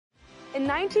In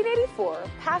 1984,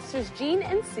 pastors Gene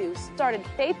and Sue started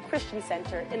Faith Christian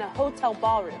Center in a hotel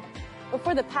ballroom. But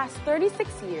for the past 36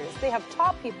 years, they have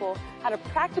taught people how to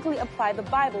practically apply the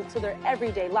Bible to their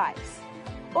everyday lives.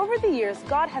 Over the years,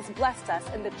 God has blessed us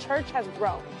and the church has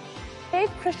grown.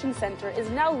 Faith Christian Center is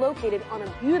now located on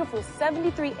a beautiful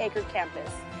 73-acre campus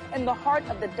in the heart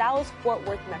of the Dallas-Fort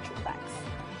Worth Metroplex.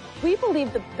 We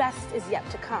believe the best is yet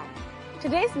to come.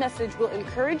 Today's message will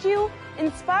encourage you,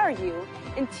 inspire you,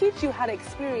 and teach you how to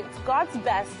experience God's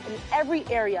best in every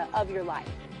area of your life.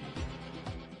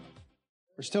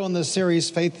 We're still in this series,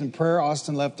 Faith and Prayer.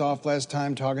 Austin left off last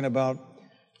time talking about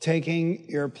taking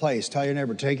your place. Tell your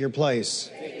neighbor, take your place.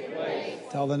 Take your place.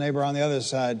 Tell the neighbor on the other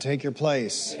side, take your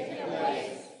place. Take your place.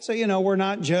 So, we're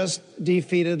not just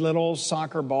defeated little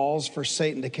soccer balls for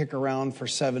Satan to kick around for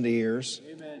 70 years.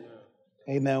 Amen.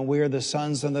 Amen. We are the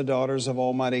sons and the daughters of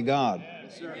Almighty God.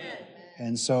 Yes, sir.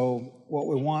 And so what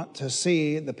we want to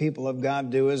see the people of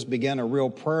God do is begin a real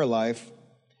prayer life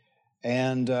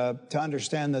and to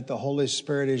understand that the Holy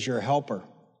Spirit is your helper.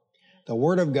 The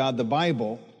Word of God, the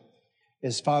Bible,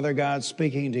 is Father God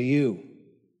speaking to you.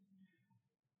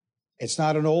 It's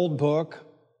not an old book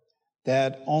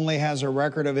that only has a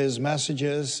record of His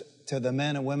messages to the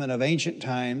men and women of ancient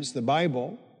times. The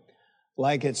Bible,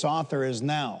 like its author, is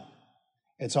now.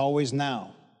 It's always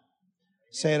now.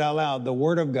 Say it out loud. The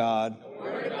Word of God,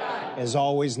 is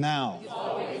always now.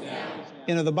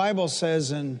 The Bible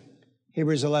says in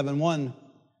Hebrews 11:1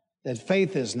 that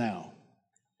faith is now.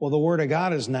 Well, the Word of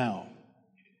God is now.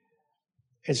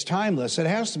 It's timeless. It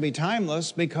has to be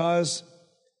timeless because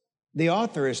the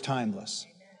author is timeless.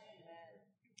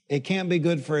 It can't be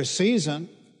good for a season.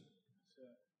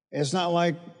 It's not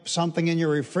like something in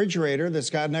your refrigerator that's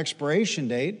got an expiration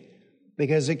date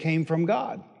because it came from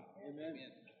God.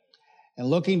 And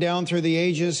looking down through the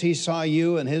ages, He saw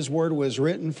you, and His word was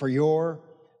written for your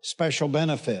special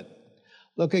benefit.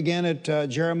 Look again at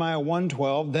Jeremiah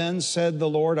 1:12. Then said the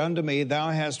Lord unto me, Thou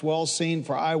hast well seen,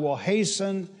 for I will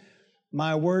hasten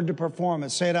my word to perform it.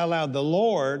 Say it out loud. The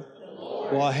Lord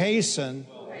will hasten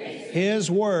His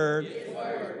word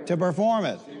to perform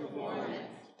it.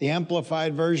 The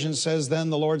Amplified Version says,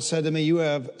 Then the Lord said to me, You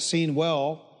have seen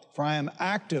well, for I am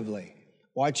actively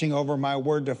watching over my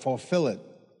word to fulfill it.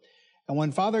 And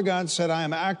when Father God said, I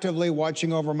am actively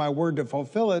watching over my word to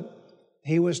fulfill it,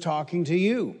 He was talking to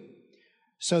you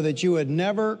so that you would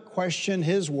never question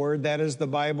His word, that is the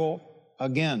Bible,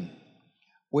 again.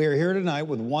 We are here tonight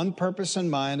with one purpose in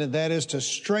mind, and that is to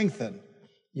strengthen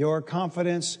your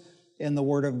confidence in the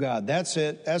Word of God. That's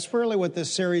it. That's really what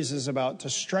this series is about, to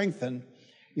strengthen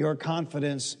your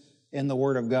confidence in the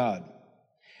Word of God.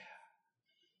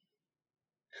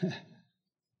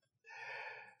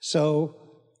 So,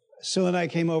 Sue and I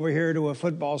came over here to a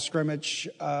football scrimmage,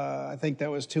 I think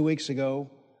that was 2 weeks ago.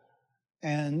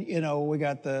 And, we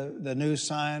got the new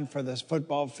sign for this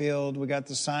football field. We got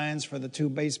the signs for the 2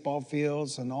 baseball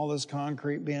fields and all this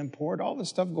concrete being poured, all this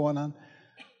stuff going on.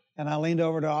 And I leaned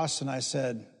over to Austin. I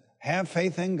said, have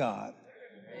faith in God.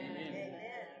 Amen.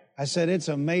 I said, it's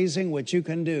amazing what you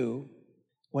can do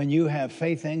when you have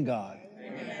faith in God.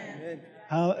 Amen.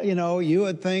 How, you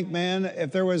would think, man,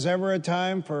 if there was ever a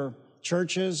time for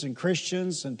churches and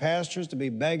Christians and pastors to be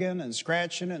begging and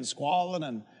scratching and squalling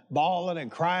and bawling and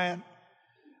crying,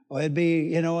 well, it'd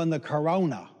be, in the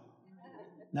corona.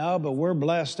 No, but we're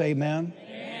blessed, amen?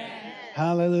 Amen.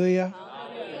 Hallelujah.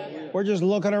 Hallelujah. We're just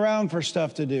looking around for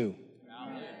stuff to do.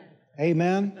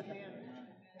 Amen. Amen.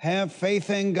 Have faith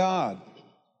in God.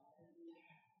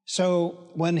 So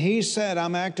when He said,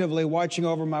 I'm actively watching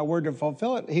over my word to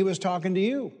fulfill it, He was talking to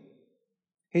you.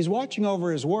 He's watching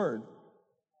over His word.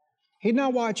 He's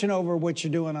not watching over what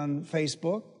you're doing on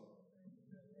Facebook.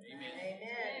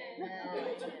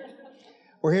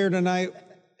 We're here tonight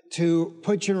to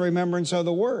put you in remembrance of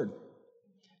the Word,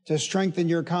 to strengthen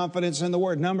your confidence in the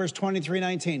Word. Numbers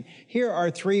 23:19. Here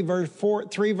are three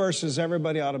verses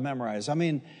everybody ought to memorize. I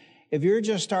mean, if you're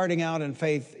just starting out in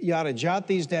faith, you ought to jot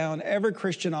these down. Every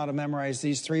Christian ought to memorize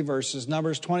these 3 verses.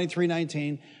 Numbers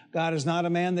 23:19. God is not a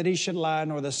man that He should lie,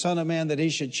 nor the son of man that He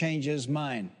should change His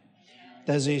mind.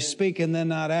 Does He speak and then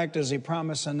not act? Does He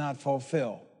promise and not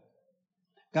fulfill?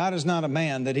 God is not a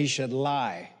man that He should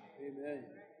lie.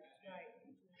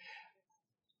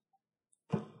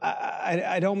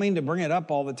 I don't mean to bring it up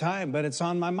all the time, but it's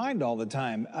on my mind all the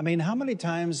time. I mean, how many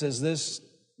times has this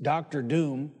Dr.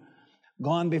 Doom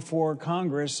gone before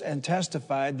Congress and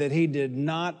testified that he did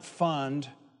not fund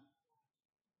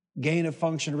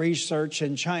gain-of-function research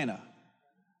in China?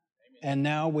 And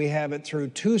now we have it through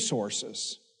 2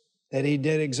 sources that he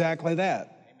did exactly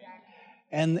that.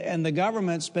 And the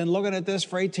government's been looking at this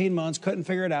for 18 months, couldn't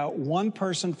figure it out. One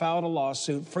person filed a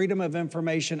lawsuit, Freedom of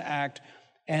Information Act,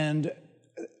 and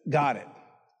got it.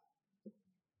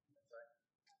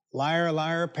 Liar,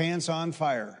 liar, pants on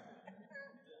fire.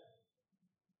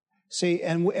 See,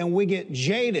 and we get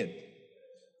jaded.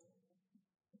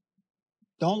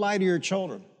 Don't lie to your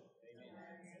children.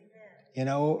 You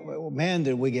know, man,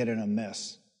 did we get in a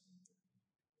mess.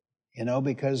 You know,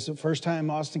 because the first time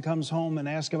Austin comes home and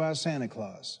asks about Santa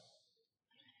Claus,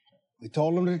 we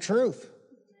told him the truth.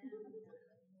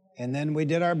 And then we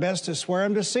did our best to swear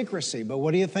him to secrecy. But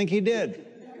what do you think he did?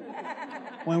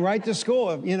 Went right to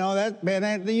school. You know,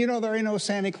 there ain't no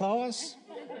Santa Claus.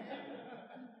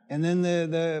 And then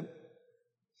the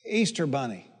Easter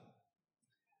bunny.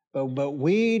 But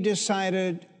we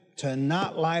decided to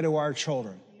not lie to our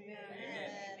children.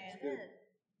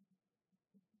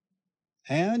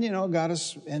 And, you know, got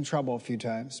us in trouble a few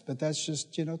times, but that's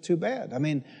just, you know, too bad. I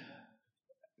mean,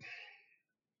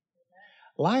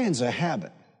 lying's a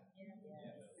habit.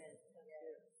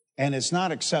 And it's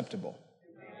not acceptable.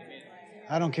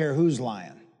 I don't care who's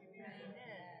lying.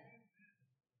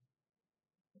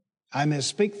 I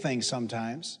misspeak things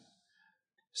sometimes.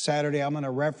 Saturday, I'm going to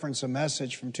reference a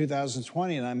message from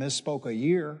 2020, and I misspoke a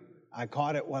year. I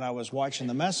caught it when I was watching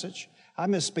the message. I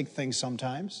misspeak things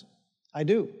sometimes. I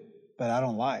do. But I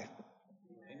don't lie.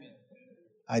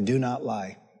 I do not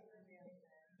lie.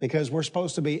 Because we're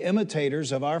supposed to be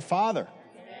imitators of our Father.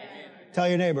 Tell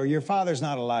your neighbor, your father's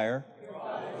not a liar.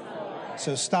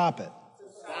 So stop it.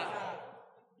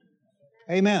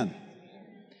 Amen.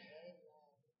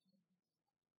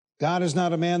 God is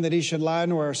not a man that he should lie,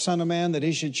 nor a son of man that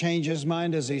he should change his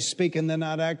mind. Does he speak and then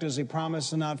not act? Does he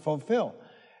promise and not fulfill?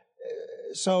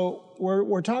 So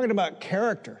we're talking about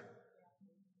character.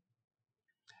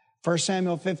 1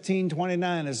 Samuel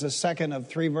 15:29 is the second of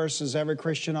three verses every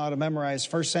Christian ought to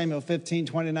memorize. 1 Samuel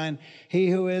 15:29, he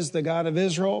who is the God of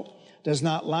Israel does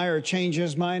not lie or change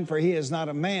his mind, for he is not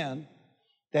a man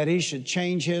that he should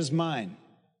change his mind.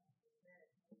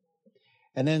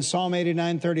 And then Psalm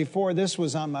 89:34, this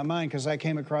was on my mind because I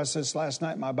came across this last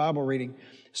night in my Bible reading.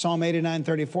 Psalm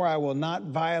 89:34, I will not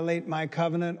violate my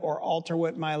covenant or alter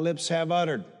what my lips have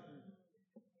uttered.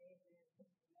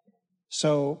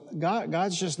 So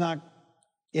God's just not,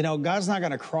 you know, God's not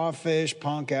going to crawfish,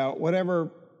 punk out,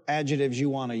 whatever adjectives you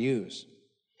want to use.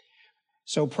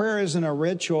 So prayer isn't a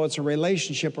ritual, it's a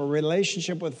relationship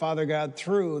with Father God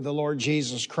through the Lord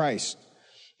Jesus Christ.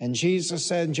 And Jesus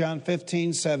said in John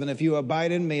 15:7, if you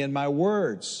abide in me and my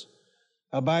words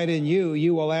abide in you,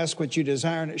 you will ask what you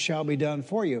desire and it shall be done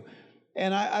for you.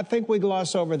 And I think we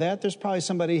gloss over that. There's probably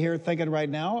somebody here thinking right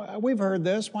now, we've heard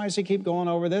this. Why does he keep going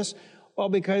over this? Well,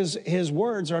 because his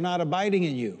words are not abiding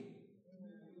in you.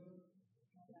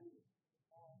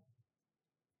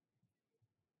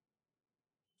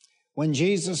 When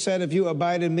Jesus said, if you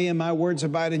abide in me and my words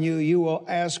abide in you, you will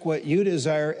ask what you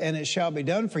desire and it shall be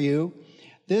done for you.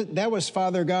 That was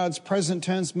Father God's present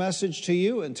tense message to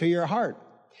you and to your heart.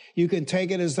 You can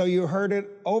take it as though you heard it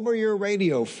over your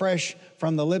radio, fresh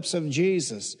from the lips of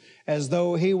Jesus, as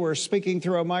though he were speaking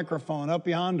through a microphone up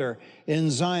yonder in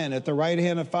Zion at the right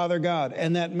hand of Father God.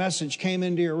 And that message came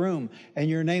into your room and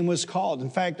your name was called. In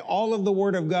fact, all of the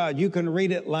Word of God, you can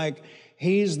read it like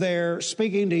he's there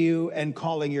speaking to you and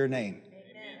calling your name.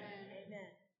 Amen.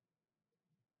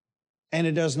 And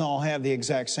it doesn't all have the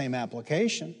exact same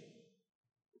application.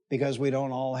 Because we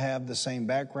don't all have the same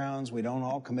backgrounds, we don't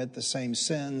all commit the same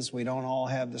sins, we don't all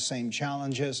have the same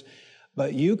challenges.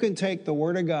 But you can take the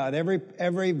Word of God,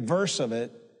 every verse of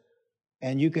it,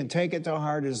 and you can take it to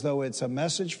heart as though it's a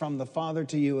message from the Father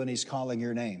to you and he's calling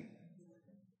your name.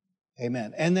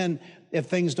 Amen. And then if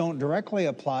things don't directly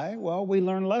apply, well, we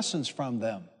learn lessons from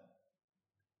them.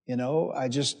 You know, I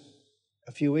just,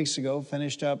 a few weeks ago,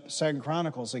 finished up 2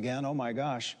 Chronicles again. Oh my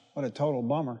gosh, what a total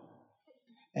bummer.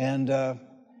 And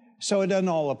so it doesn't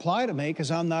all apply to me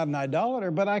because I'm not an idolater,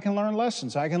 but I can learn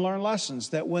lessons. I can learn lessons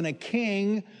that when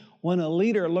a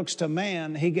leader looks to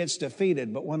man, he gets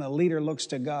defeated. But when a leader looks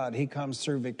to God, he comes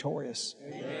through victorious.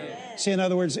 Amen. See, in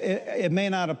other words, it may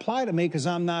not apply to me because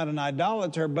I'm not an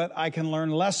idolater, but I can learn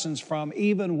lessons from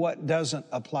even what doesn't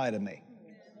apply to me.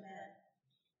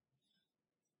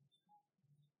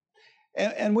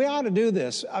 And we ought to do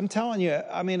this. I'm telling you,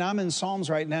 I mean, I'm in Psalms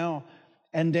right now.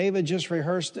 And David just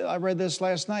rehearsed, I read this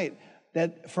last night,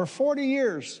 that for 40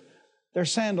 years, their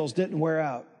sandals didn't wear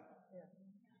out.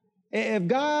 If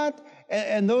God,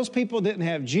 and those people didn't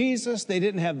have Jesus, they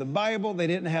didn't have the Bible, they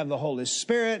didn't have the Holy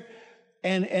Spirit,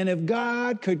 and if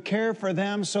God could care for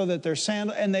them so that their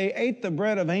sandals, and they ate the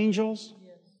bread of angels,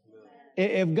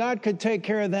 if God could take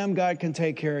care of them, God can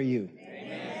take care of you.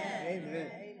 Amen.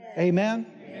 Amen?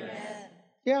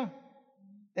 Yeah.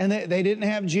 And they didn't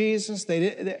have Jesus. They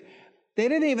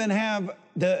didn't even have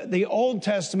the Old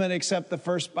Testament except the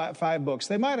first 5 books.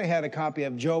 They might have had a copy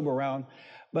of Job around,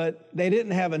 but they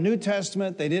didn't have a New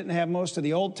Testament. They didn't have most of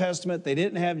the Old Testament. They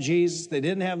didn't have Jesus. They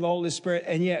didn't have the Holy Spirit.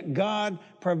 And yet God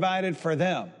provided for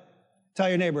them. Tell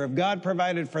your neighbor, if God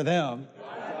provided for them,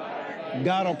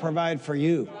 God will provide for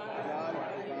you.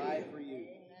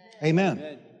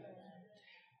 Amen.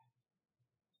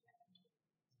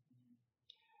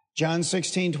 John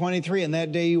 16:23, "In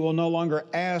that day you will no longer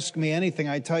ask me anything.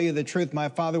 I tell you the truth, my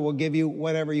Father will give you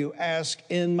whatever you ask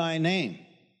in my name."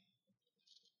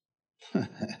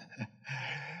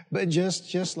 But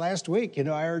just last week,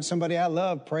 I heard somebody I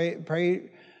love pray,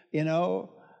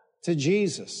 to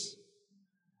Jesus.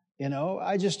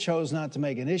 I just chose not to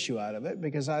make an issue out of it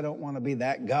because I don't want to be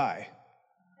that guy.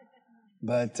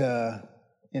 But,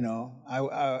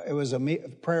 it was a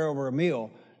prayer over a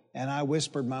meal, and I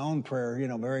whispered my own prayer,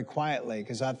 very quietly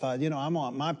because I thought, I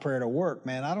want my prayer to work,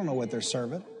 man. I don't know what they're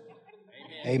serving.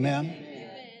 Amen.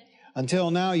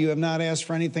 "Until now, you have not asked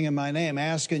for anything in my name.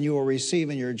 Ask and you will receive,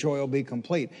 and your joy will be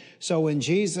complete." So when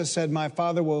Jesus said, "My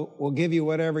Father will give you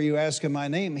whatever you ask in my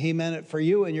name," he meant it for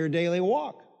you in your daily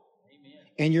walk,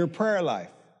 in your prayer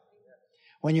life.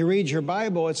 When you read your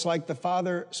Bible, it's like the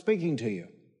Father speaking to you.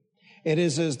 It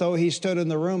is as though he stood in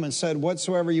the room and said,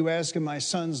 "Whatsoever you ask in my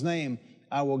Son's name,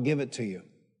 I will give it to you."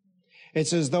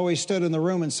 It's as though he stood in the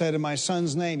room and said, "In my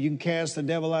Son's name, you can cast the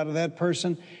devil out of that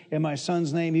person. In my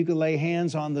Son's name, you can lay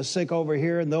hands on the sick over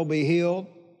here and they'll be healed."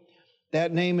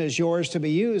 That name is yours to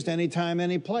be used anytime,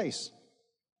 any place.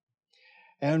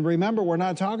 And remember, we're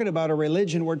not talking about a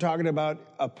religion. We're talking about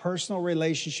a personal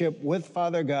relationship with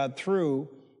Father God through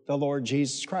the Lord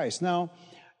Jesus Christ. Now,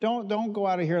 don't go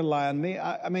out of here and lie on me.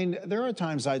 I mean, there are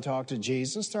times I talk to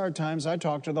Jesus. There are times I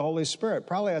talk to the Holy Spirit.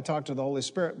 Probably I talk to the Holy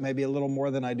Spirit maybe a little more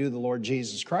than I do the Lord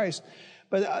Jesus Christ.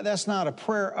 But that's not a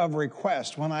prayer of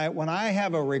request. When I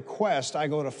have a request, I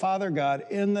go to Father God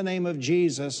in the name of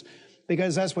Jesus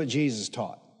because that's what Jesus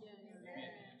taught.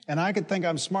 And I could think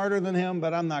I'm smarter than him,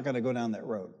 but I'm not going to go down that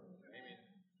road.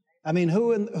 I mean,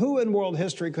 who in world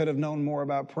history could have known more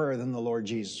about prayer than the Lord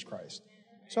Jesus Christ?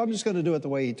 So I'm just going to do it the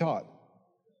way he taught.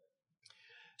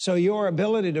 So your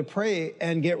ability to pray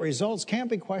and get results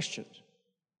can't be questioned.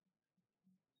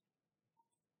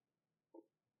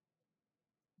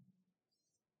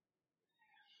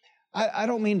 I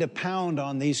don't mean to pound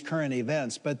on these current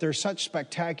events, but they're such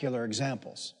spectacular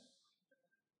examples.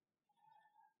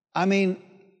 I mean,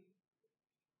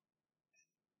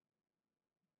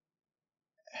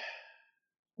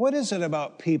 what is it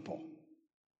about people?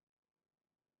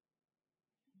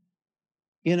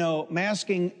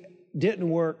 Masking didn't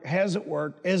work, hasn't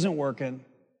worked, isn't working,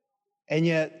 and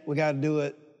yet we got to do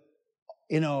it.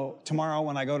 Tomorrow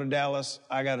when I go to Dallas,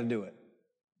 I got to do it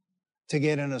to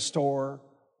get in a store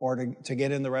or to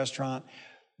get in the restaurant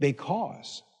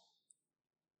because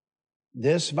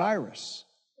this virus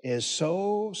is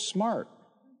so smart.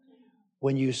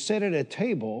 When you sit at a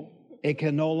table, it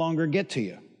can no longer get to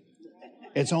you.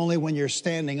 It's only when you're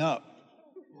standing up.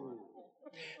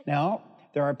 Now,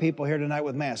 there are people here tonight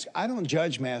with masks. I don't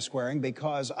judge mask wearing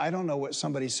because I don't know what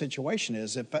somebody's situation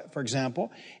is. If, for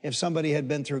example, if somebody had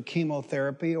been through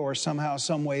chemotherapy or somehow,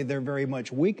 some way they're very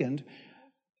much weakened,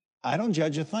 I don't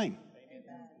judge a thing.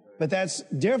 But that's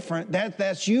different.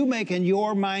 That's you making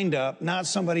your mind up, not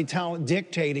somebody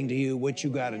dictating to you what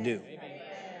you got to do.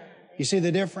 You see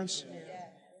the difference?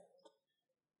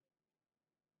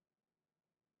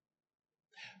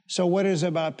 So what is it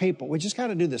about people? We just got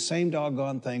to do the same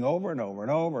doggone thing over and over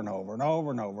and over and over and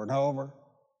over and over and over.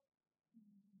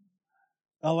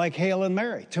 Like Hail and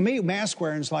Mary. To me, mask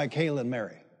wearing is like Hail and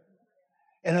Mary.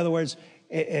 In other words,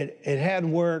 it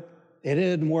hadn't worked, it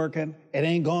isn't working, it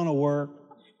ain't going to work.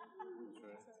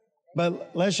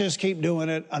 But let's just keep doing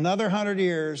it another 100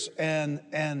 years.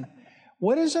 And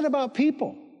what is it about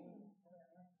people?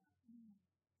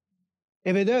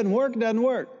 If it doesn't work, it doesn't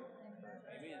work.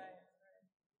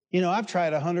 I've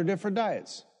tried 100 different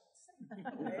diets.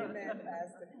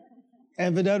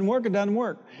 And if it doesn't work, it doesn't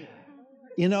work.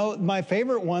 My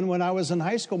favorite one when I was in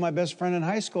high school, my best friend in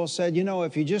high school said,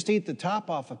 if you just eat the top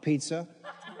off a pizza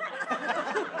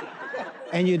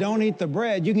and you don't eat the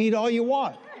bread, you can eat all you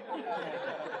want.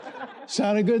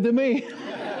 Sounded good to me.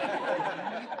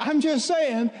 I'm just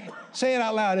saying, say it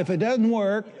out loud. If it doesn't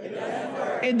work,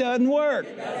 it doesn't work.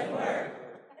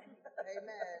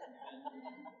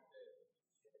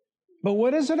 But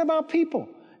what is it about people?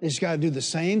 It's got to do the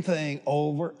same thing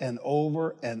over and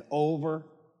over and over.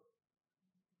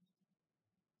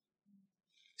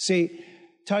 See,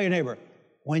 tell your neighbor,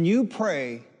 when you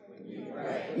pray,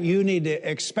 You need to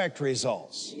expect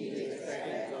results.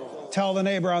 Tell the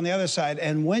neighbor on the other side,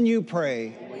 and when you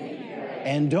pray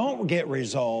and don't get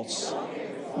results,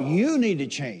 you need to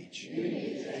change.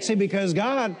 See, because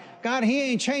God, He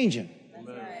ain't changing.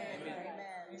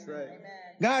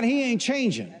 God, He ain't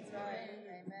changing.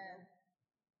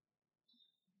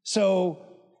 So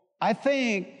I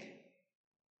think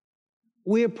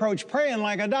we approach praying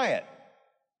like a diet.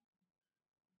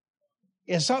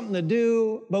 It's something to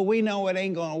do, but we know it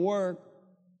ain't going to work.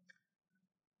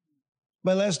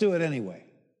 But let's do it anyway.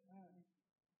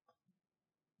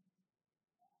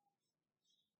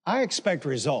 I expect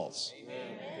results.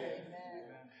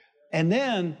 And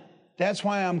then that's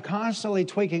why I'm constantly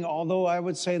tweaking, although I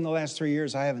would say in the last 3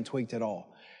 years I haven't tweaked at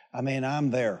all. I mean,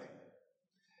 I'm there.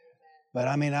 But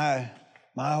I mean,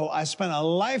 I spent a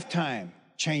lifetime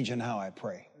changing how I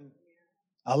pray.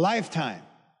 A lifetime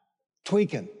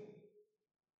tweaking,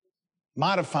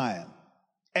 modifying,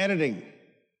 editing,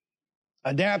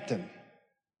 adapting.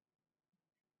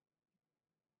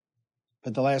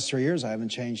 But the last 3 years I haven't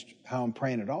changed how I'm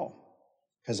praying at all.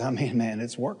 Because I mean, man,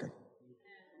 it's working.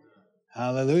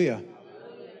 Hallelujah.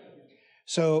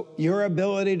 So your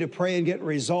ability to pray and get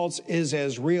results is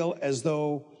as real as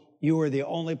though you were the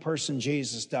only person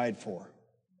Jesus died for.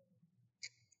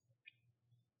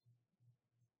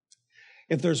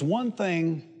 If there's one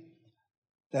thing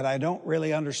that I don't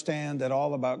really understand at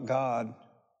all about God,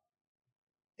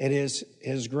 it is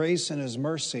His grace and His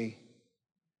mercy.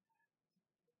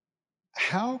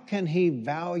 How can He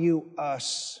value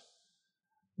us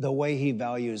the way He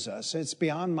values us? It's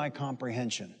beyond my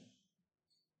comprehension.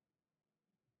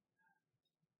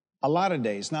 A lot of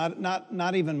days,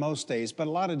 not even most days, but a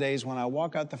lot of days when I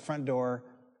walk out the front door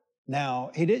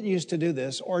now, He didn't used to do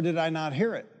this, or did I not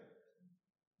hear it?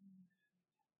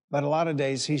 But a lot of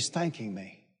days He's thanking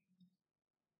me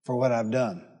for what I've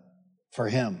done for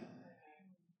Him.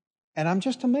 And I'm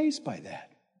just amazed by that.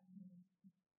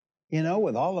 You know,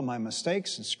 with all of my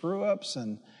mistakes and screw-ups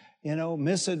and, you know,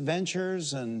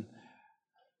 misadventures, and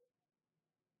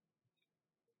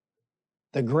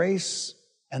the grace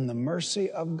and the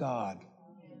mercy of God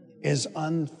is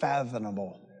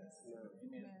unfathomable.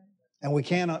 And we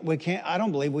can't, I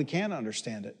don't believe we can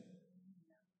understand it.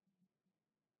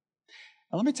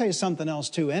 Now, let me tell you something else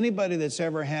too. Anybody that's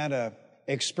ever had a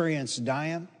experience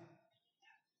dying,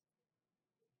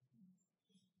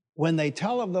 when they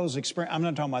tell of those experiences, I'm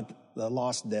not talking about the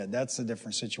lost dead. That's a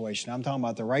different situation. I'm talking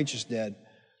about the righteous dead.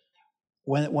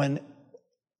 When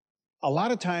a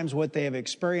lot of times what they have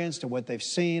experienced and what they've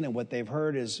seen and what they've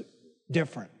heard is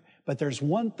different. But there's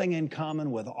one thing in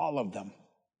common with all of them.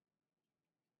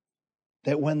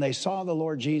 That when they saw the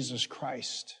Lord Jesus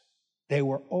Christ, they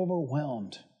were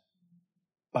overwhelmed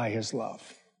by His love.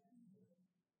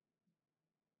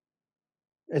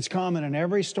 It's common in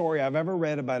every story I've ever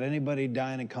read about anybody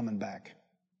dying and coming back.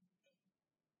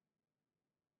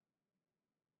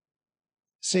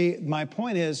 See, my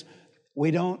point is,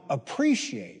 we don't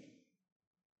appreciate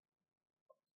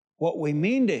what we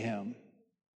mean to Him,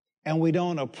 and we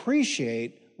don't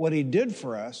appreciate what He did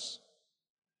for us.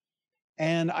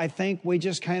 And I think we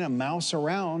just kind of mouse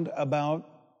around about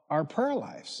our prayer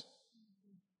lives.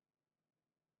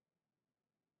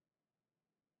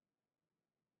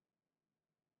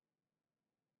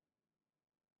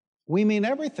 We mean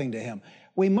everything to Him.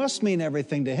 We must mean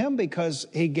everything to Him because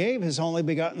He gave His only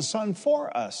begotten Son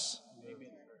for us.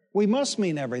 We must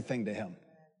mean everything to Him.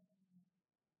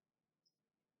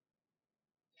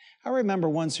 I remember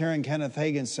once hearing Kenneth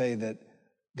Hagin say that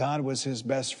God was his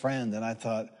best friend, and I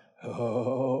thought,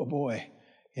 oh boy,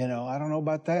 you know, I don't know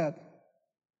about that.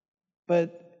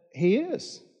 But He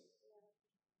is.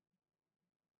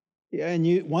 Yeah,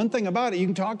 and one thing about it, you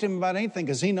can talk to Him about anything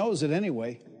because He knows it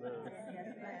anyway.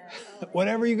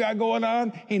 Whatever you got going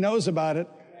on, He knows about it.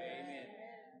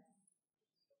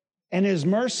 And His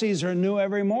mercies are new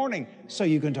every morning, so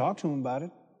you can talk to Him about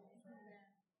it.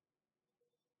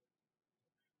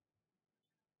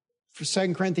 For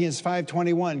 2 Corinthians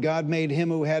 5:21, God made Him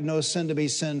who had no sin to be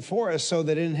sin for us, so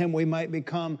that in Him we might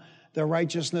become the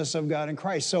righteousness of God in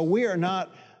Christ. So we are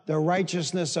not the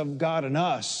righteousness of God in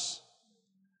us.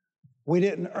 We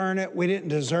didn't earn it. We didn't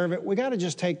deserve it. We got to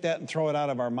just take that and throw it out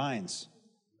of our minds.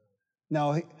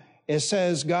 Now, it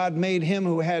says God made Him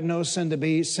who had no sin to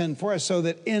be sin for us, so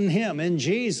that in Him, in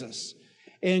Jesus,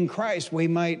 in Christ, we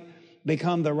might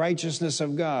become the righteousness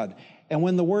of God. And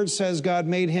when the Word says God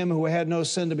made Him who had no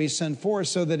sin to be sin for us,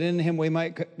 so that in Him we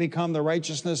might become the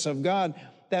righteousness of God,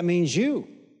 that means you.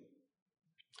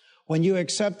 When you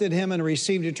accepted Him and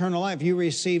received eternal life, you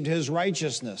received His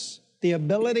righteousness. The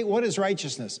ability, what is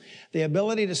righteousness? The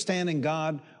ability to stand in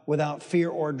God without fear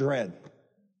or dread.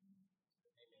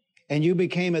 And you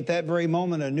became at that very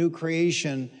moment a new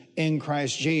creation in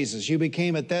Christ Jesus. You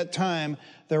became at that time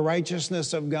the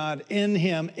righteousness of God in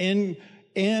him,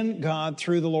 in God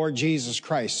through the Lord Jesus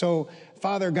Christ. So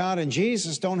Father God and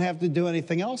Jesus don't have to do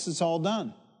anything else. It's all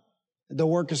done. The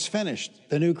work is finished.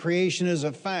 The new creation is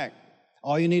a fact.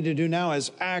 All you need to do now is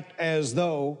act as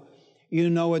though you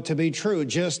know it to be true,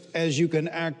 just as you can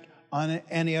act on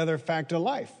any other fact of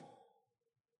life.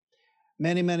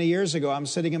 Many, many years ago, I'm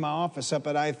sitting in my office up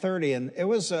at I-30, and it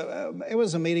was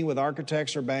a meeting with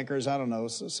architects or bankers, I don't know,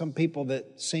 some people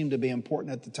that seemed to be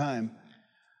important at the time.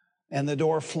 And the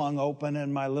door flung open,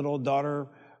 and my little daughter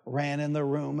ran in the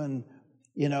room and,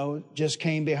 just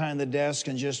came behind the desk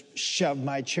and just shoved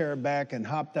my chair back and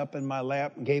hopped up in my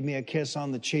lap and gave me a kiss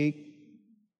on the cheek.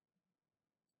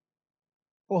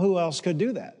 Well, who else could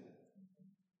do that?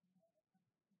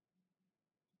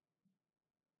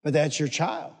 But that's your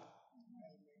child.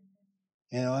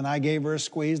 And I gave her a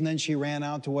squeeze, and then she ran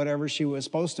out to whatever she was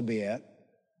supposed to be at,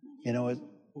 at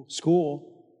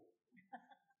school.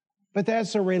 But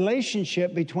that's a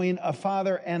relationship between a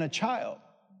father and a child.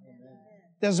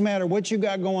 Doesn't matter what you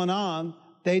got going on,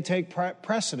 they take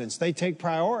precedence, they take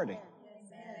priority.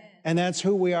 And that's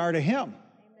who we are to him.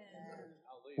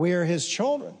 We are his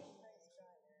children.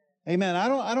 Amen.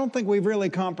 I don't think we've really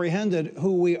comprehended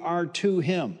who we are to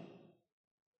him.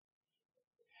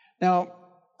 Now,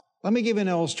 let me give you an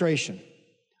illustration.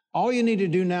 All you need to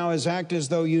do now is act as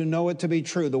though you know it to be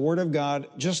true, the Word of God,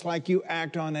 just like you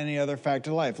act on any other fact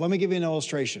of life. Let me give you an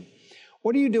illustration.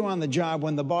 What do you do on the job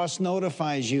when the boss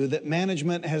notifies you that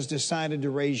management has decided to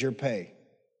raise your pay?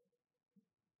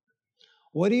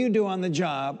 What do you do on the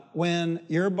job when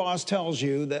your boss tells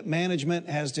you that management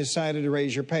has decided to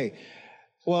raise your pay?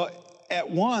 Well, at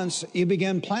once, you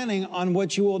begin planning on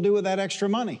what you will do with that extra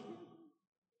money.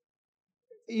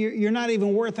 You're not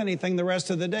even worth anything the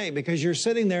rest of the day because you're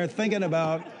sitting there thinking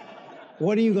about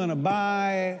what are you going to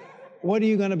buy? What are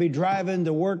you going to be driving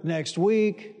to work next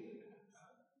week?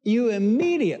 You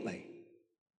immediately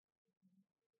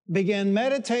begin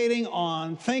meditating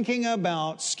on, thinking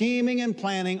about, scheming and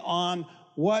planning on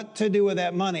what to do with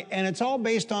that money. And it's all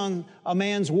based on a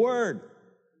man's word.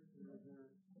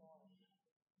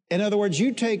 In other words,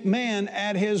 you take man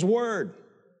at his word.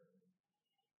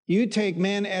 You take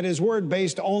man at his word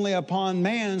based only upon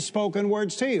man's spoken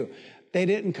words to you. They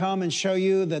didn't come and show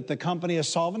you that the company is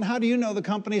solvent. How do you know the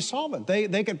company is solvent?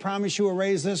 They could promise you a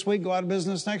raise this week, go out of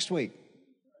business next week.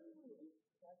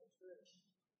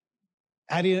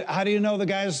 How do you know the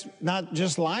guy's not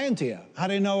just lying to you? How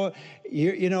do you know,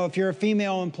 if you're a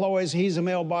female employee, he's a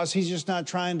male boss, he's just not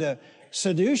trying to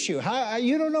seduce you?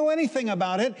 You don't know anything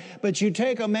about it, but you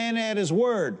take a man at his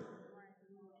word.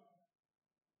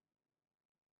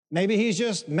 Maybe he's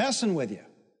just messing with you.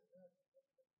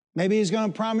 Maybe he's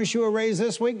going to promise you a raise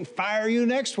this week and fire you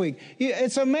next week.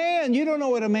 It's a man. You don't know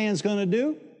what a man's going to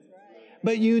do.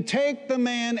 But you take the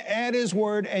man at his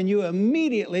word and you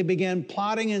immediately begin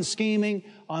plotting and scheming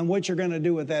on what you're going to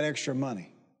do with that extra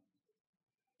money.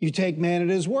 You take man at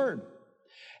his word.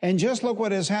 And just look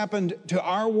what has happened to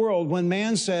our world when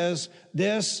man says,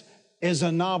 this is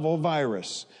a novel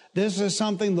virus. This is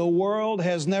something the world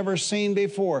has never seen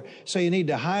before. So you need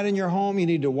to hide in your home. You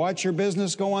need to watch your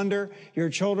business go under. Your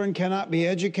children cannot be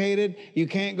educated. You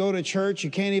can't go to church.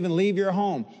 You can't even leave your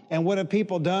home. And what have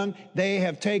people done? They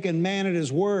have taken man at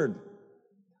his word.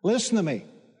 Listen to me.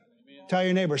 Tell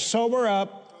your neighbor, sober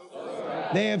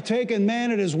up. They have taken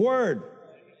man at his word.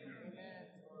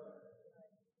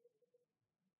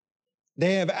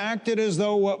 They have acted as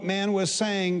though what man was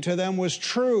saying to them was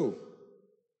true.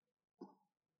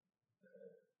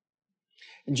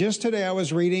 And just today I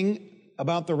was reading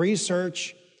about the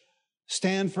research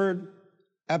Stanford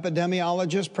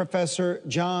epidemiologist Professor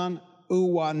John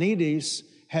Ioannidis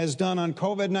has done on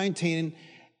COVID-19,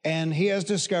 and he has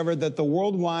discovered that the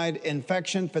worldwide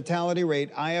infection fatality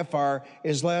rate, IFR,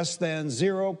 is less than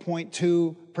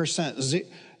 0.2%.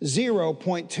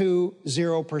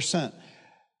 0.20%.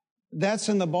 That's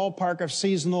in the ballpark of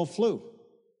seasonal flu.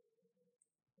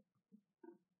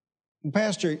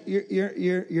 Pastor,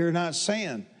 you're not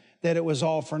saying that it was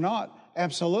all for naught.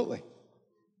 Absolutely.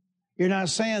 You're not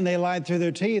saying they lied through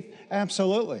their teeth.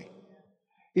 Absolutely.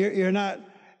 You're not.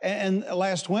 And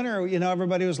last winter,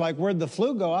 everybody was like, where'd the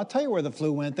flu go? I'll tell you where the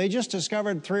flu went. They just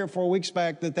discovered 3 or 4 weeks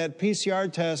back that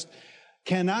PCR test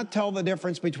cannot tell the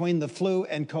difference between the flu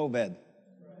and COVID.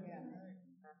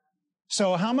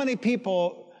 So how many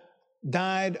people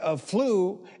died of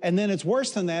flu? And then it's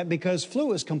worse than that because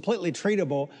flu is completely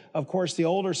treatable. Of course, the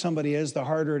older somebody is, the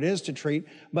harder it is to treat.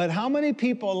 But how many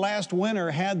people last winter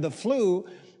had the flu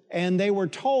and they were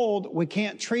told we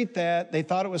can't treat that? They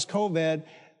thought it was COVID.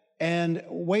 and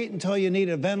wait until you need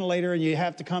a ventilator and you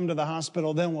have to come to the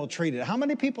hospital, then we'll treat it. How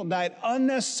many people died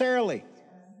unnecessarily?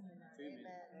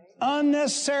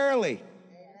 Unnecessarily.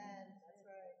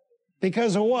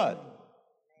 Because of what?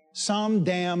 Some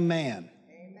damn man.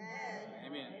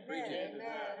 Amen. Preach it.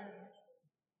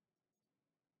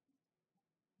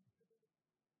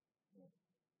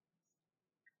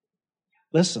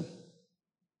 Listen,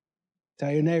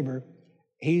 tell your neighbor,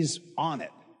 he's on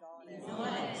it.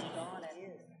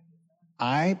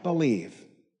 I believe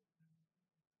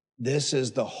this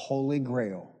is the holy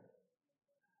grail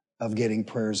of getting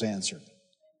prayers answered.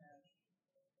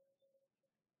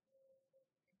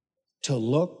 To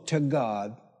look to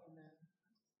God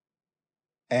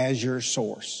as your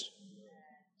source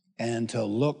and to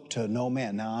look to no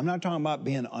man. Now, I'm not talking about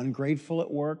being ungrateful at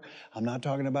work. I'm not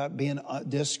talking about being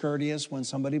discourteous when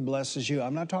somebody blesses you.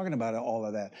 I'm not talking about all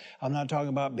of that. I'm not talking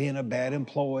about being a bad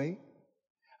employee.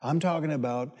 I'm talking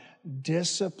about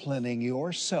disciplining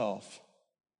yourself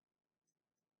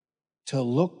to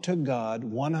look to God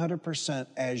 100%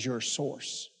 as your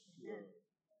source.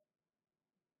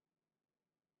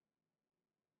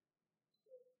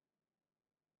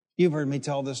 You've heard me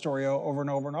tell this story over and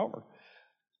over and over.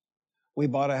 We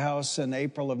bought a house in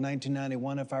April of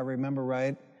 1991, if I remember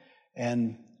right,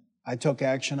 and I took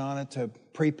action on it to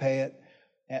prepay it.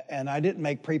 And I didn't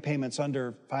make prepayments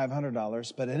under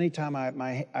 $500, but anytime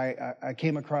I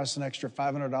came across an extra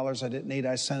 $500 I didn't need,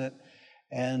 I sent it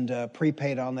and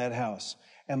prepaid on that house.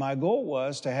 And my goal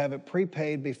was to have it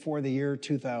prepaid before the year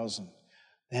 2000.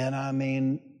 And I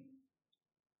mean,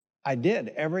 I did.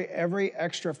 Every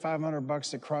extra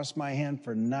 $500 that crossed my hand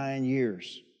for 9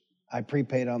 years, I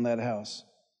prepaid on that house.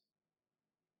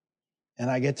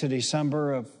 And I get to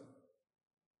December of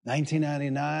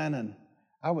 1999 and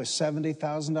I was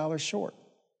 $70,000 short.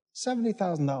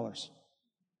 $70,000.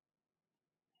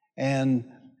 And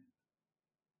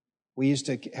we used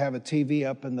to have a TV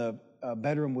up in the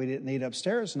bedroom we didn't need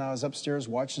upstairs, and I was upstairs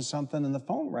watching something and the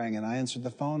phone rang, and I answered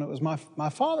the phone. It was my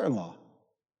father-in-law.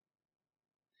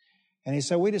 And he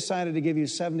said, "We decided to give you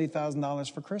 $70,000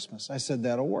 for Christmas." I said,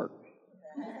 "That'll work."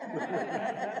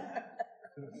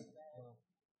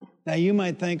 Now you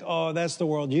might think, "Oh, that's the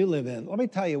world you live in." Let me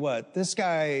tell you what, this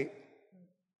guy,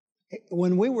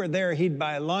 when we were there, he'd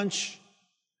buy lunch,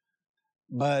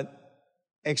 but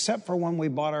except for when we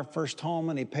bought our first home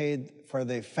and he paid for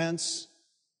the fence,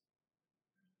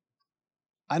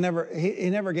 he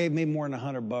never gave me more than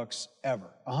 $100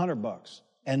 ever. $100.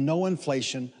 And no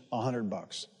inflation,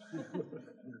 $100.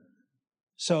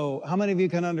 So how many of you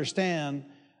can understand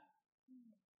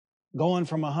going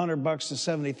from $100 to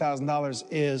 $70,000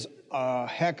 is a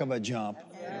heck of a jump?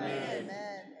 Amen.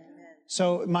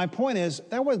 So my point is,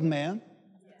 that was man.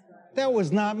 That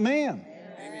was not man.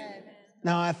 Amen.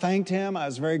 Now, I thanked him. I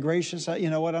was very gracious. You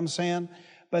know what I'm saying?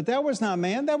 But that was not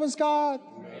man. That was God.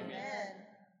 Amen.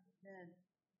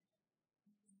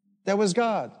 That was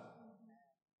God.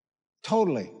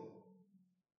 Totally.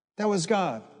 That was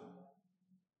God.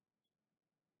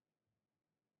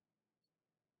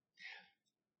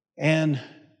 And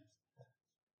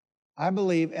I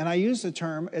believe, and I use the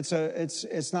term,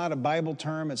 it's not a Bible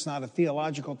term, it's not a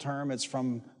theological term, it's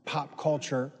from pop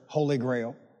culture, Holy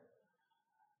Grail.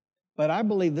 But I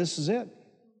believe this is it.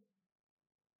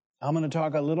 I'm going to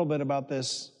talk a little bit about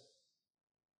this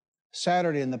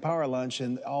Saturday in the Power Lunch,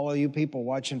 and all of you people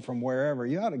watching from wherever,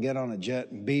 you ought to get on a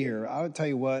jet and be here. I would tell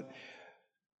you what,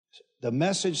 the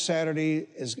message Saturday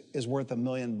is worth $1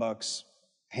 million,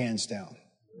 hands down.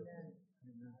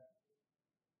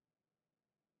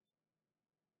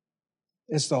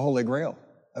 It's the Holy Grail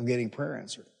of getting prayer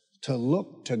answered. To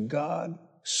look to God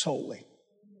solely.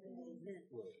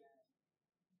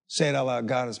 Say it out loud,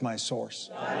 God is my source.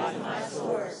 God is my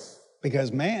source.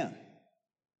 Because man,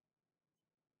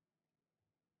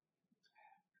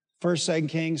 1st, 2nd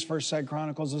Kings, 1st, 2nd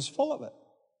Chronicles is full of it.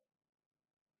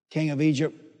 King of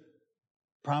Egypt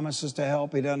promises to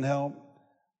help, he doesn't help.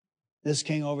 This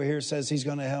king over here says he's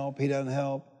going to help, he doesn't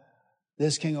help.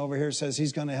 This king over here says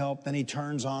he's going to help, then he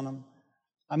turns on him.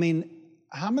 I mean,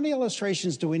 how many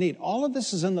illustrations do we need? All of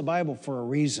this is in the Bible for a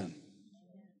reason.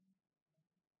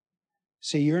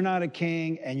 See, you're not a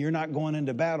king and you're not going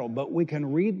into battle, but we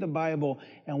can read the Bible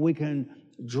and we can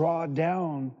draw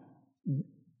down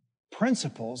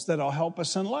principles that'll help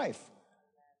us in life.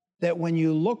 That when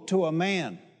you look to a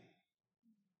man,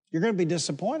 you're going to be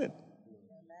disappointed.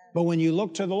 But when you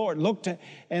look to the Lord,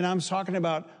 and I'm talking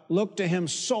about look to Him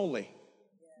solely.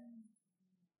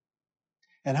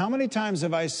 And how many times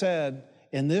have I said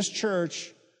in this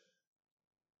church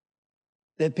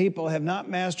that people have not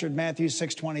mastered Matthew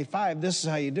 6:25? This is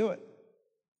how you do it.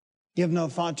 Give no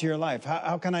thought to your life.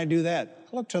 How can I do that?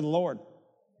 Look to the Lord.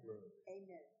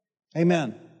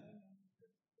 Amen.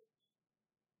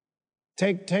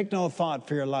 Take no thought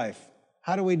for your life.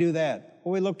 How do we do that?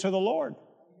 Well, we look to the Lord.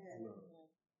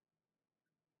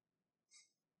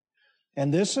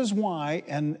 And this is why,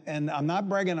 and I'm not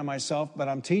bragging on myself, but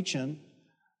I'm teaching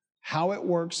how it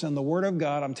works in the Word of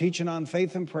God. I'm teaching on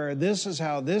faith and prayer. This is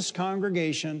how this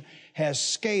congregation has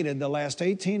skated the last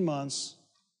 18 months,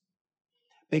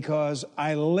 because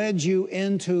I led you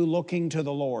into looking to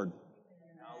the Lord.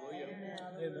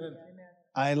 Amen.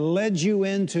 I led you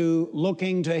into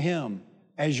looking to Him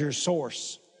as your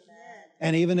source.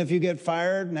 And even if you get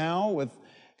fired now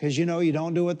because you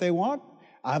don't do what they want,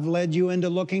 I've led you into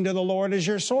looking to the Lord as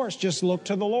your source. Just look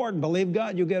to the Lord and believe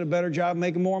God. You'll get a better job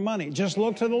making more money. Just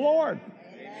look to the Lord.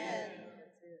 Amen.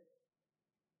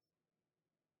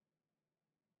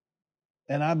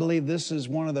 And I believe this is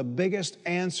one of the biggest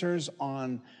answers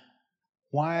on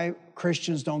why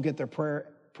Christians don't get their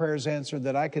prayers answered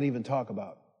that I could even talk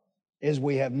about, is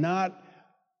we have not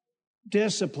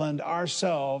disciplined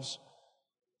ourselves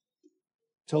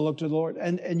to look to the Lord.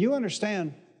 And you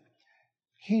understand,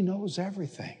 He knows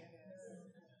everything.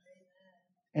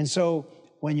 And so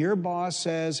when your boss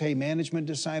says, hey, management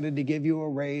decided to give you a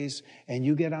raise, and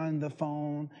you get on the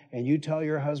phone and you tell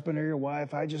your husband or your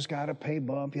wife, I just got a pay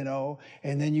bump, and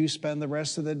then you spend the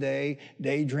rest of the day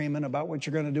daydreaming about what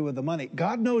you're going to do with the money.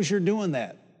 God knows you're doing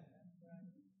that.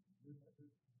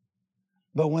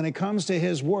 But when it comes to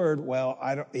His word, well,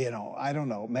 I don't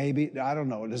know. Maybe, I don't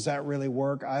know. Does that really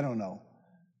work? I don't know.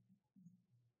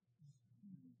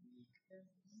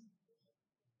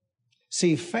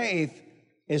 See, faith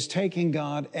is taking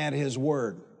God at His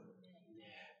word.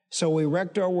 So we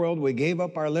wrecked our world. We gave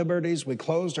up our liberties. We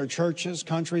closed our churches.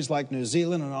 Countries like New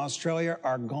Zealand and Australia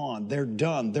are gone. They're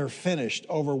done. They're finished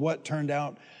over what turned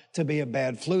out to be a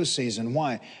bad flu season.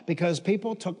 Why? Because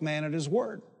people took man at His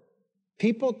word.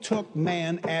 People took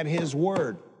man at His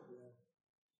word.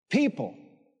 People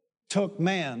took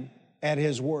man at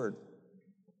His word.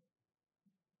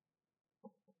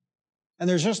 And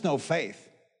there's just no faith.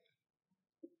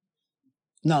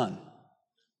 None.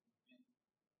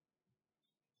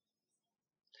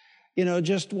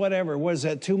 Just whatever. Was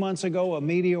that 2 months ago? A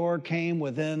meteor came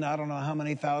within, I don't know how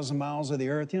many thousand miles of the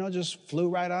earth, just flew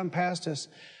right on past us.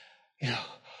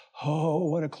 Oh,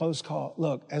 what a close call.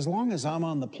 Look, as long as I'm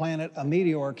on the planet, a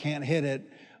meteor can't hit it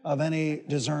of any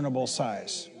discernible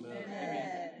size.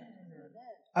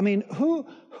 I mean, who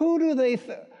do they,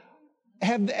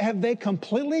 have they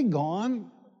completely gone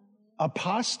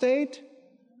apostate?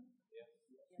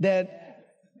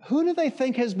 Who do they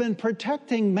think has been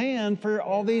protecting man for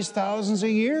all these thousands of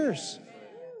years?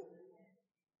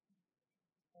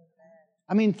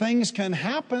 I mean, things can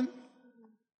happen,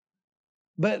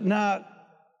 but not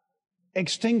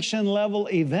extinction level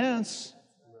events.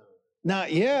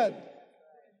 Not yet.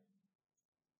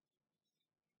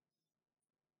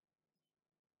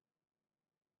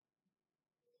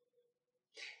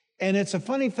 And it's a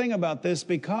funny thing about this,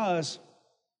 because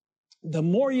the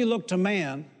more you look to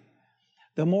man,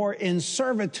 the more in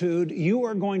servitude you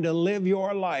are going to live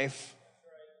your life.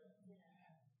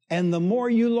 And the more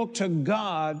you look to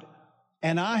God,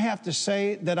 and I have to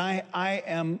say that I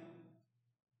am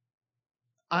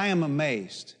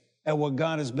amazed at what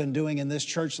God has been doing in this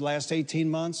church the last 18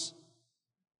 months.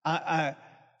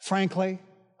 Frankly,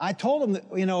 I told him that,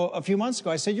 a few months ago,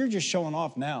 I said, you're just showing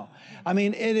off now. I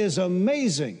mean, it is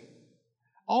amazing.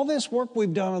 All this work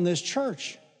we've done on this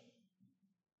church.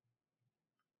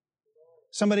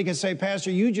 Somebody can say, Pastor,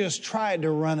 you just tried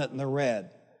to run it in the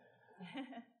red.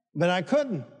 But I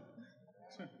couldn't.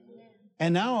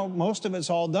 And now most of it's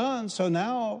all done. So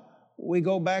now we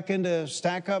go back into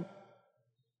stack up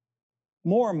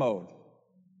more mode.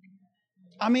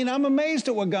 I mean, I'm amazed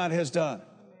at what God has done.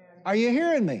 Are you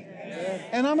hearing me? Yes.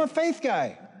 And I'm a faith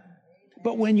guy.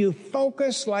 But when you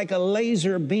focus like a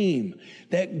laser beam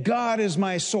that God is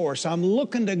my source, I'm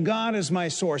looking to God as my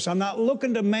source. I'm not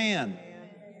looking to man.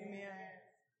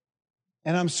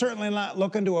 And I'm certainly not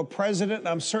looking to a president.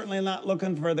 I'm certainly not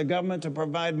looking for the government to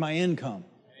provide my income.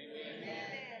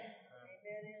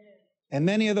 And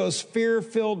many of those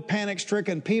fear-filled,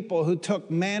 panic-stricken people who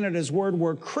took man at His word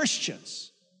were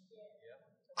Christians.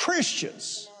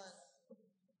 Christians.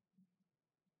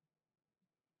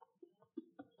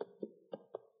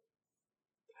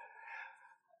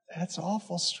 That's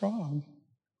awful strong.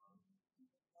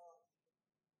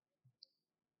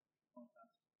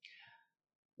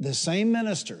 The same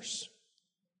ministers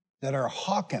that are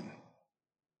hawking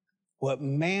what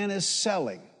man is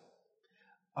selling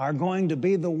are going to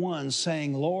be the ones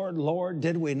saying, Lord, Lord,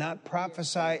 did we not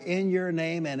prophesy in your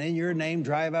name and in your name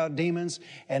drive out demons?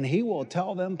 And he will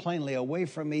tell them plainly, away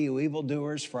from me, you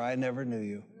evildoers, for I never knew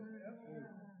you.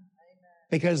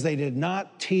 Because they did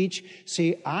not teach.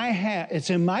 See, it's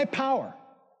in my power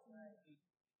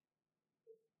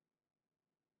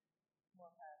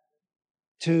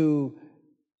to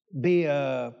be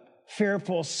a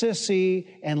fearful sissy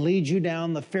and lead you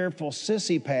down the fearful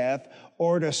sissy path,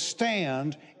 or to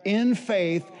stand in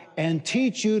faith and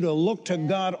teach you to look to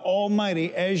God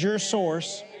Almighty as your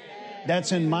source.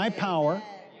 That's in my power.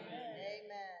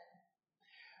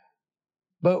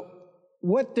 But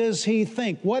what does he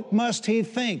think? What must he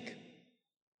think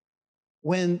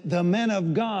when the men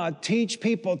of God teach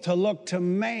people to look to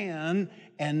man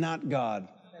and not God?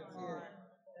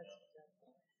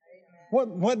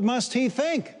 What must he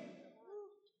think?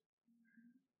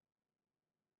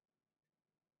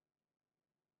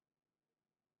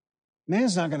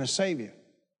 Man's not going to save you.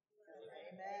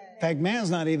 In fact,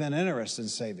 man's not even interested in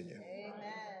saving you.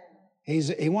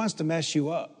 He wants to mess you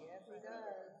up.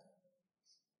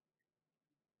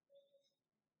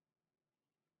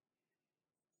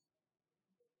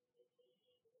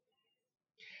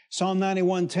 Psalm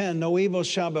 91:10, no evil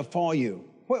shall befall you.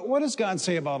 What does God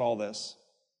say about all this?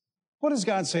 What does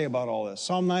God say about all this?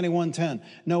 Psalm 91:10,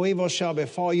 no evil shall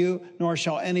befall you, nor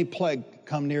shall any plague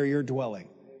come near your dwelling.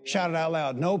 Shout it out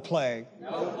loud. No plague,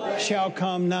 shall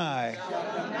come nigh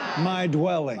my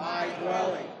dwelling.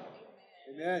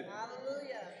 Amen.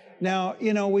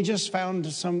 Now, we just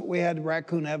found we had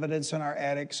raccoon evidence in our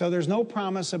attic. So there's no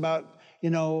promise about,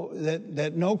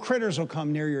 that no critters will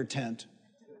come near your tent.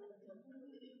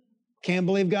 Can't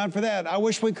believe God for that. I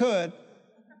wish we could.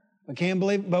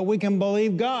 But we can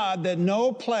believe God that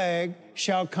no plague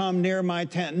shall come near my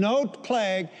tent. No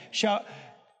plague shall.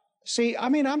 See,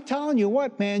 I'm telling you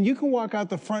what, man, you can walk out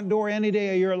the front door any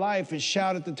day of your life and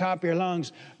shout at the top of your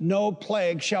lungs, no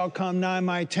plague shall come nigh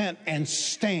my tent, and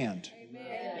stand.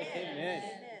 Amen.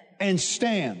 And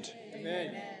stand.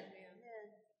 Amen.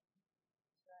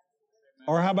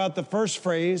 Or how about the first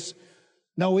phrase,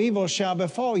 no evil shall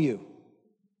befall you?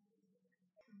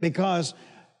 Because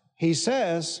he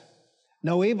says,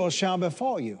 no evil shall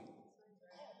befall you.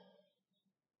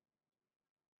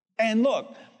 And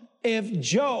look, if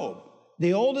Job,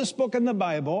 the oldest book in the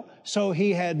Bible, so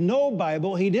he had no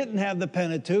Bible, he didn't have the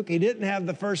Pentateuch, he didn't have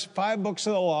the first 5 books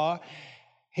of the law,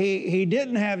 he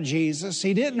didn't have Jesus,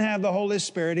 he didn't have the Holy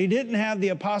Spirit, he didn't have the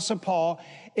Apostle Paul.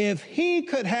 If he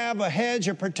could have a hedge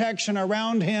of protection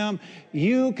around him,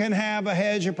 you can have a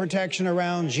hedge of protection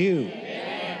around you.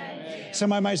 Amen.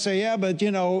 Somebody might say, yeah, but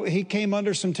he came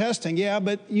under some testing. Yeah,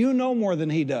 but you know more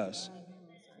than he does.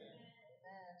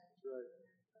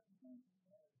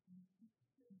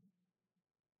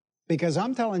 Because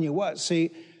I'm telling you what,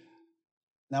 see,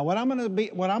 now what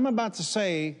I'm about to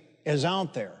say is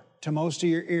out there to most of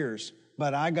your ears,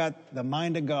 but I got the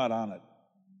mind of God on it.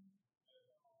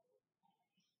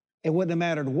 It wouldn't have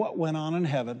mattered what went on in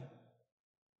heaven.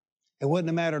 It wouldn't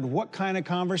have mattered what kind of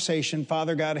conversation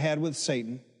Father God had with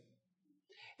Satan.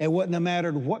 It wouldn't have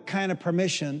mattered what kind of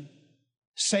permission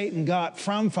Satan got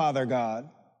from Father God.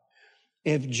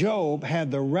 If Job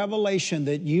had the revelation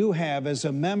that you have as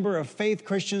a member of Faith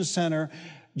Christian Center,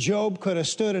 Job could have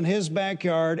stood in his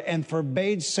backyard and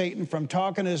forbade Satan from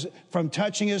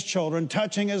touching his children,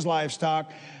 touching his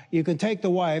livestock. You can take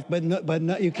the wife, but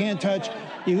you can't touch.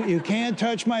 You can't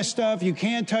touch my stuff. You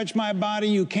can't touch my body.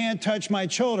 You can't touch my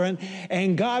children.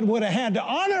 And God would have had to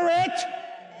honor it.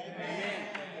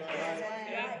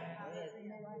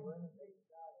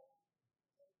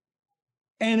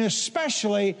 And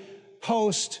especially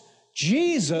post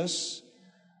Jesus,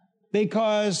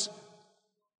 because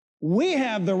we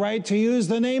have the right to use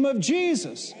the name of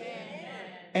Jesus.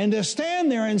 And to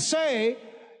stand there and say,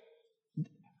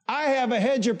 I have a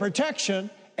hedge of protection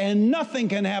and nothing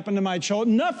can happen to my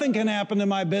children, nothing can happen to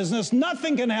my business,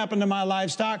 nothing can happen to my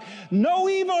livestock, no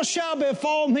evil shall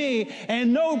befall me,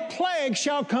 and no plague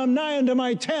shall come nigh unto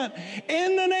my tent,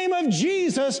 in the name of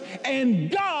Jesus,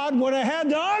 and God would have had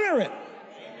to honor it.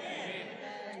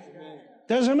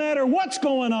 Doesn't matter what's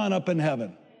going on up in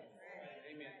heaven.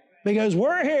 Because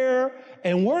we're here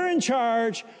and we're in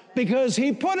charge because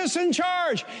He put us in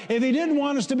charge. If He didn't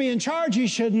want us to be in charge, He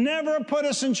should never have put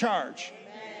us in charge.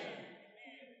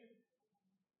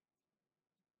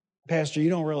 Pastor, you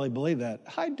don't really believe that.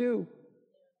 I do.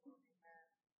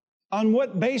 On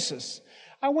what basis?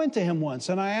 I went to him once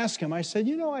and I asked him, I said,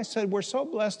 we're so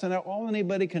blessed and all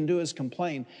anybody can do is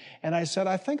complain. And I said,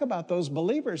 I think about those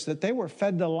believers that they were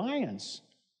fed to lions.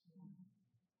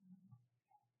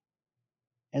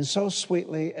 And so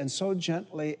sweetly and so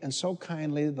gently and so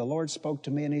kindly, the Lord spoke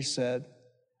to me and he said,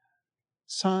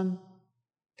 son,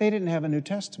 they didn't have a New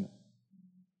Testament.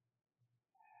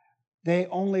 They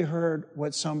only heard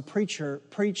what some preacher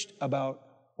preached about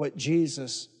what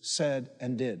Jesus said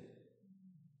and did.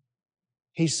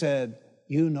 He said,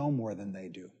 you know more than they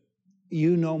do.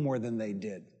 You know more than they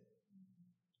did.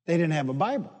 They didn't have a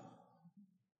Bible.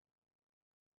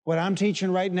 What I'm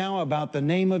teaching right now about the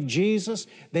name of Jesus,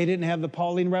 they didn't have the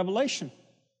Pauline revelation.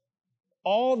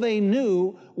 All they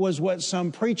knew was what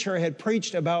some preacher had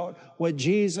preached about what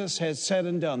Jesus had said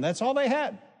and done. That's all they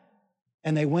had.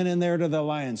 And they went in there to the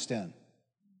lion's den.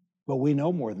 But we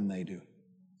know more than they do.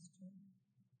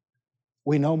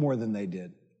 We know more than they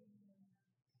did.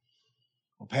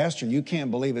 Well, Pastor, you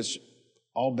can't believe it's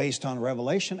all based on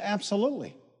revelation?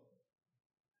 Absolutely.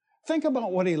 Think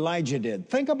about what Elijah did.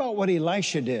 Think about what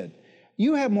Elisha did.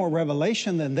 You have more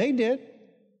revelation than they did.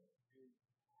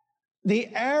 The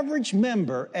average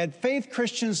member at Faith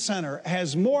Christian Center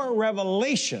has more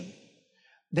revelation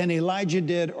than Elijah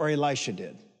did or Elisha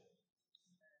did.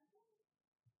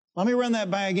 Let me run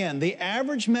that by again. The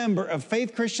average member of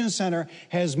Faith Christian Center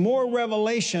has more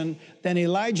revelation than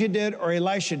Elijah did or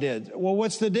Elisha did. Well,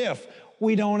 what's the diff?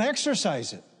 We don't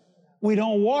exercise it. We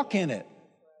don't walk in it.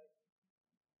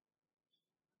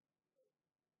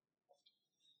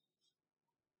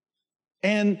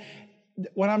 And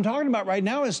what I'm talking about right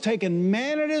now is taking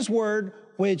man at his word,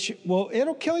 which, well,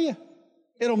 it'll kill you.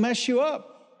 It'll mess you up.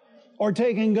 Or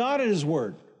taking God at his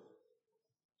word.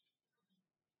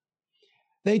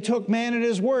 They took man at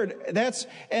his word.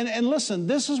 And listen,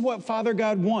 this is what Father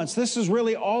God wants. This is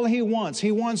really all he wants.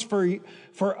 He wants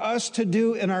for us to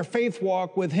do in our faith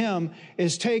walk with him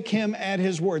is take him at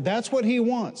his word. That's what he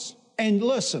wants. And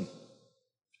listen,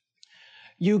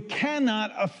 you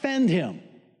cannot offend him.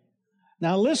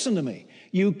 Now listen to me.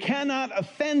 You cannot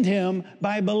offend him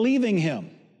by believing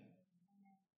him.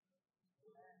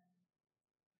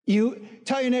 You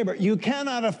tell your neighbor, you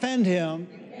cannot offend him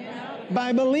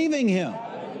by believing him.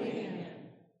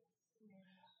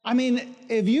 I mean,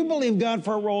 if you believe God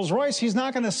for a Rolls Royce, he's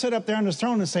not going to sit up there on his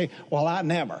throne and say, well, I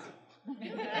never.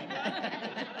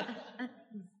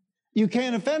 You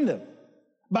can't offend him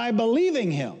by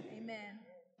believing him.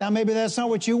 Now, maybe that's not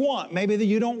what you want. Maybe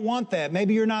you don't want that.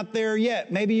 Maybe you're not there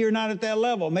yet. Maybe you're not at that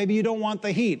level. Maybe you don't want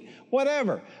the heat.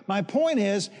 Whatever. My point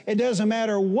is, it doesn't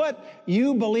matter what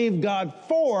you believe God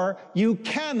for, you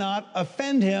cannot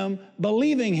offend him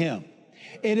believing him.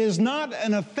 It is not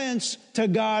an offense to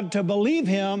God to believe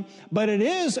him, but it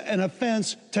is an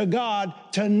offense to God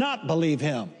to not believe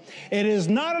him. It is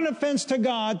not an offense to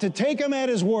God to take him at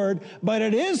his word, but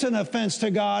it is an offense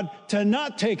to God to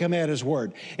not take him at his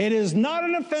word. It is not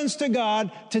an offense to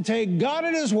God to take God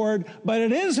at his word, but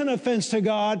it is an offense to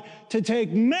God to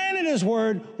take man at his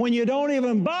word when you don't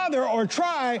even bother or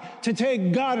try to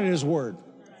take God at his word.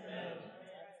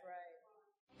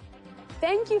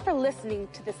 Thank you for listening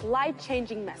to this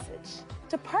life-changing message.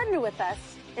 To partner with us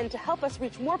and to help us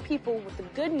reach more people with the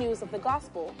good news of the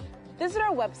gospel, visit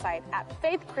our website at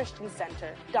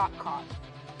faithchristiancenter.com.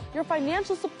 Your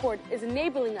financial support is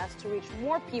enabling us to reach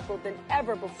more people than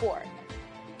ever before.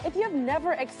 If you have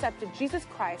never accepted Jesus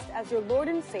Christ as your Lord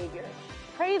and Savior,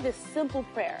 pray this simple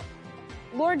prayer.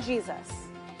 Lord Jesus,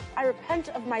 I repent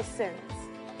of my sins.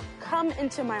 Come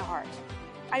into my heart.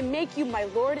 I make you my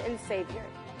Lord and Savior.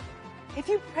 If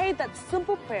you prayed that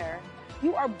simple prayer,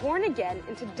 you are born again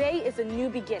and today is a new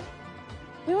beginning.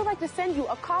 We would like to send you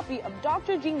a copy of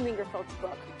Dr. Gene Lingerfeld's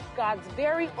book, God's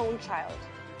Very Own Child.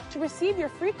 To receive your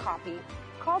free copy,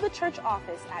 call the church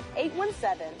office at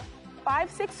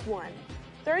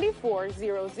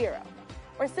 817-561-3400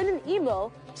 or send an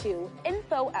email to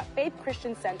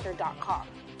info@faithchristiancenter.com.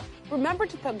 Remember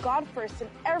to put God first in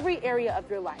every area of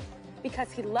your life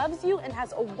because he loves you and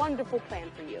has a wonderful plan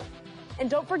for you. And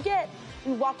don't forget,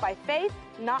 we walk by faith,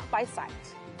 not by sight.